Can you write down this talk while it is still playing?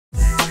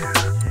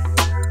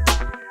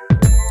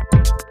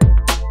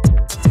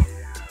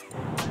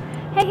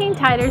Hey Hang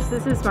Tiders,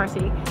 this is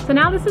Marcy. So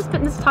now this is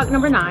fitness talk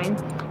number 9,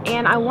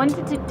 and I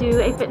wanted to do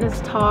a fitness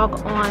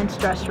talk on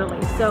stress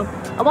relief. So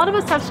a lot of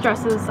us have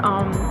stresses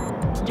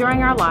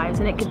during our lives,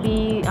 and it could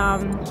be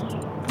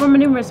for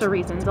numerous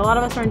reasons. A lot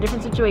of us are in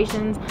different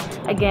situations.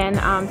 Again,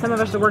 some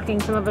of us are working,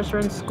 some of us are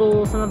in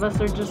school, some of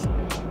us are just,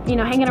 you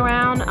know, hanging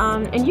around,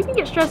 and you can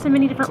get stressed in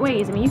many different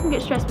ways. I mean, you can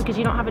get stressed because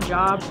you don't have a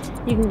job.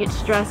 You can get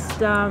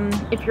stressed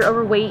if you're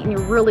overweight and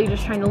you're really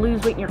just trying to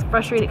lose weight and you're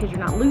frustrated because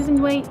you're not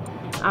losing weight.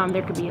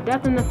 There could be a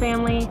death in the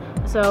family,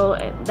 so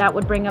that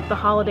would bring up the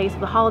holidays. So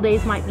the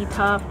holidays might be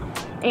tough.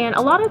 And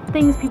a lot of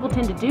things people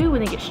tend to do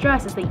when they get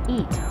stressed is they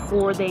eat,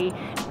 or they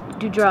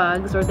do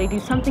drugs, or they do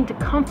something to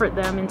comfort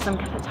them in some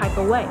type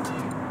of way.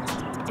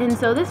 And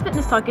so this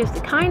fitness talk is to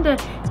kind of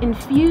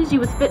infuse you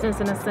with fitness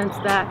in a sense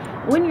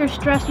that when you're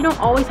stressed, you don't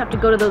always have to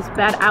go to those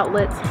bad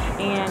outlets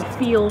and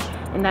feel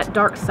in that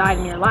dark side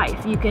in your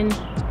life. You can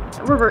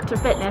revert to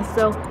fitness.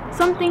 So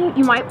something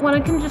you might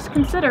want to just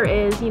consider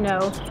is, you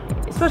know,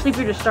 especially if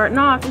you're just starting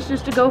off, is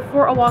just to go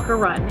for a walk or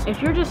run.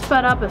 If you're just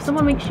fed up, if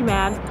someone makes you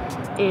mad,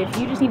 if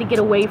you just need to get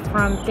away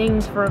from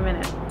things for a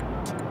minute,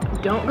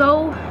 don't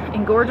go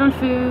and gorge on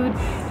food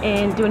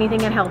and do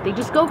anything unhealthy.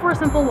 Just go for a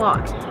simple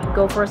walk,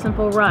 go for a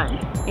simple run.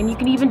 And you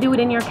can even do it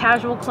in your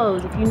casual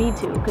clothes if you need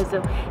to, because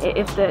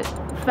if the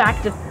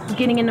fact of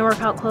getting into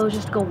workout clothes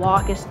just to go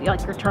walk is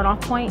like your turn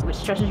off point, which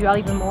stresses you out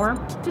even more,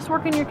 just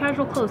work in your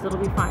casual clothes, it'll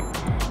be fine.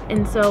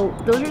 And so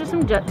those are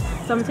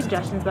just some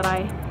suggestions that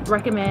I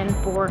recommend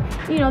for,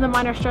 you know, the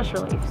minor stress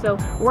relief. So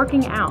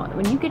working out,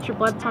 when you get your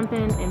blood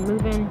pumping and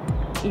moving,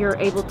 you're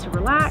able to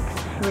relax,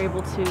 you're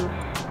able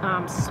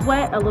to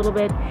sweat a little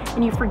bit,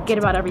 and you forget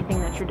about everything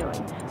that you're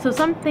doing. So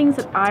some things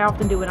that I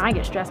often do when I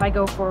get stressed, I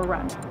go for a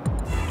run.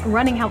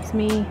 Running helps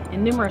me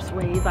in numerous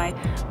ways. I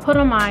put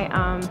on my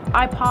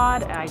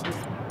iPod, I just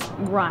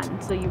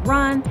run. So you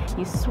run,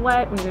 you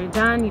sweat, when you're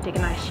done, you take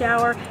a nice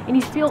shower, and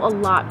you feel a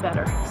lot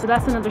better. So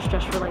that's another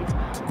stress relief.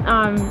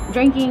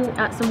 Drinking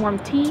some warm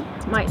tea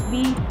might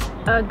be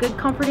a good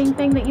comforting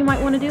thing that you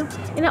might want to do.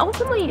 And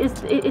ultimately,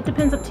 it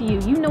depends up to you.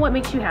 You know what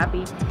makes you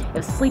happy.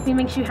 If sleeping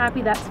makes you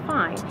happy, that's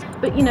fine.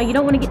 But you know, you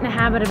don't want to get in the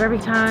habit of every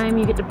time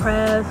you get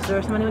depressed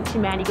or somebody makes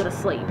you mad, you go to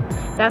sleep.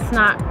 That's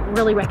not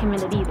really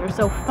recommended either.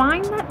 So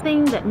find that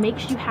thing that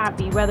makes you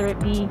happy, whether it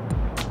be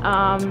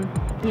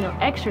you know,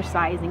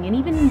 exercising, and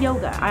even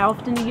yoga. I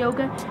often do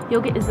yoga.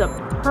 Yoga is a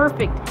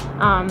perfect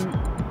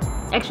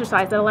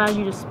exercise that allows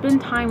you to spend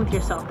time with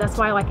yourself. That's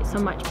why I like it so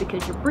much,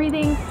 because you're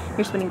breathing,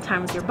 you're spending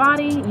time with your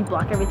body, you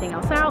block everything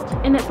else out,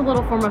 and it's a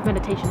little form of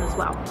meditation as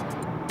well.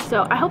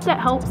 So I hope that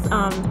helps.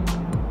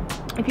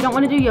 If you don't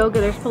want to do yoga,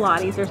 there's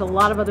Pilates. There's a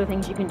lot of other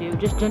things you can do.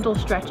 Just gentle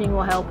stretching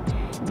will help.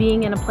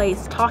 Being in a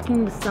place,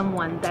 talking to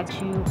someone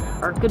that you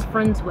are good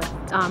friends with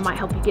might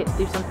help you get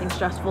through something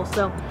stressful.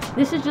 So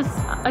this is just,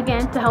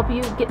 again, to help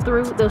you get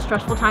through those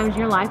stressful times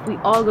in your life. We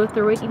all go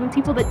through it. Even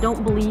people that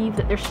don't believe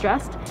that they're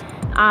stressed,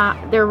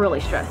 they're really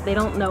stressed. They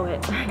don't know it,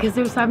 because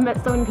I've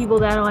met so many people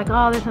that are like,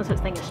 oh, there's no such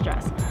thing as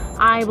stress.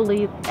 I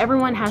believe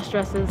everyone has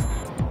stresses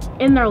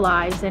in their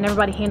lives, and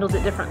everybody handles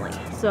it differently.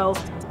 So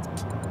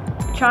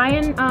try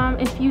and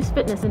infuse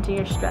fitness into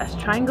your stress.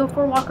 Try and go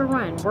for a walk or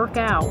run, work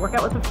out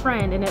with a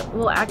friend, and it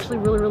will actually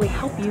really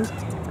help you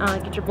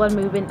get your blood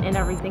moving and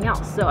everything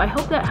else. So I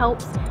hope that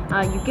helps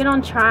you get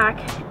on track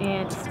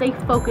and stay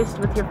focused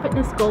with your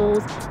fitness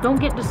goals. Don't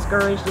get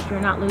discouraged if you're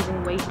not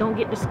losing weight. Don't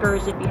get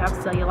discouraged if you have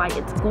cellulite.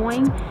 It's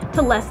going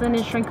to lessen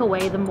and shrink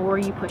away the more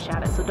you push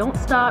at it. So don't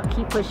stop,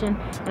 keep pushing,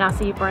 and I'll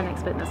see you for our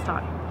next fitness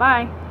talk.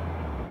 Bye.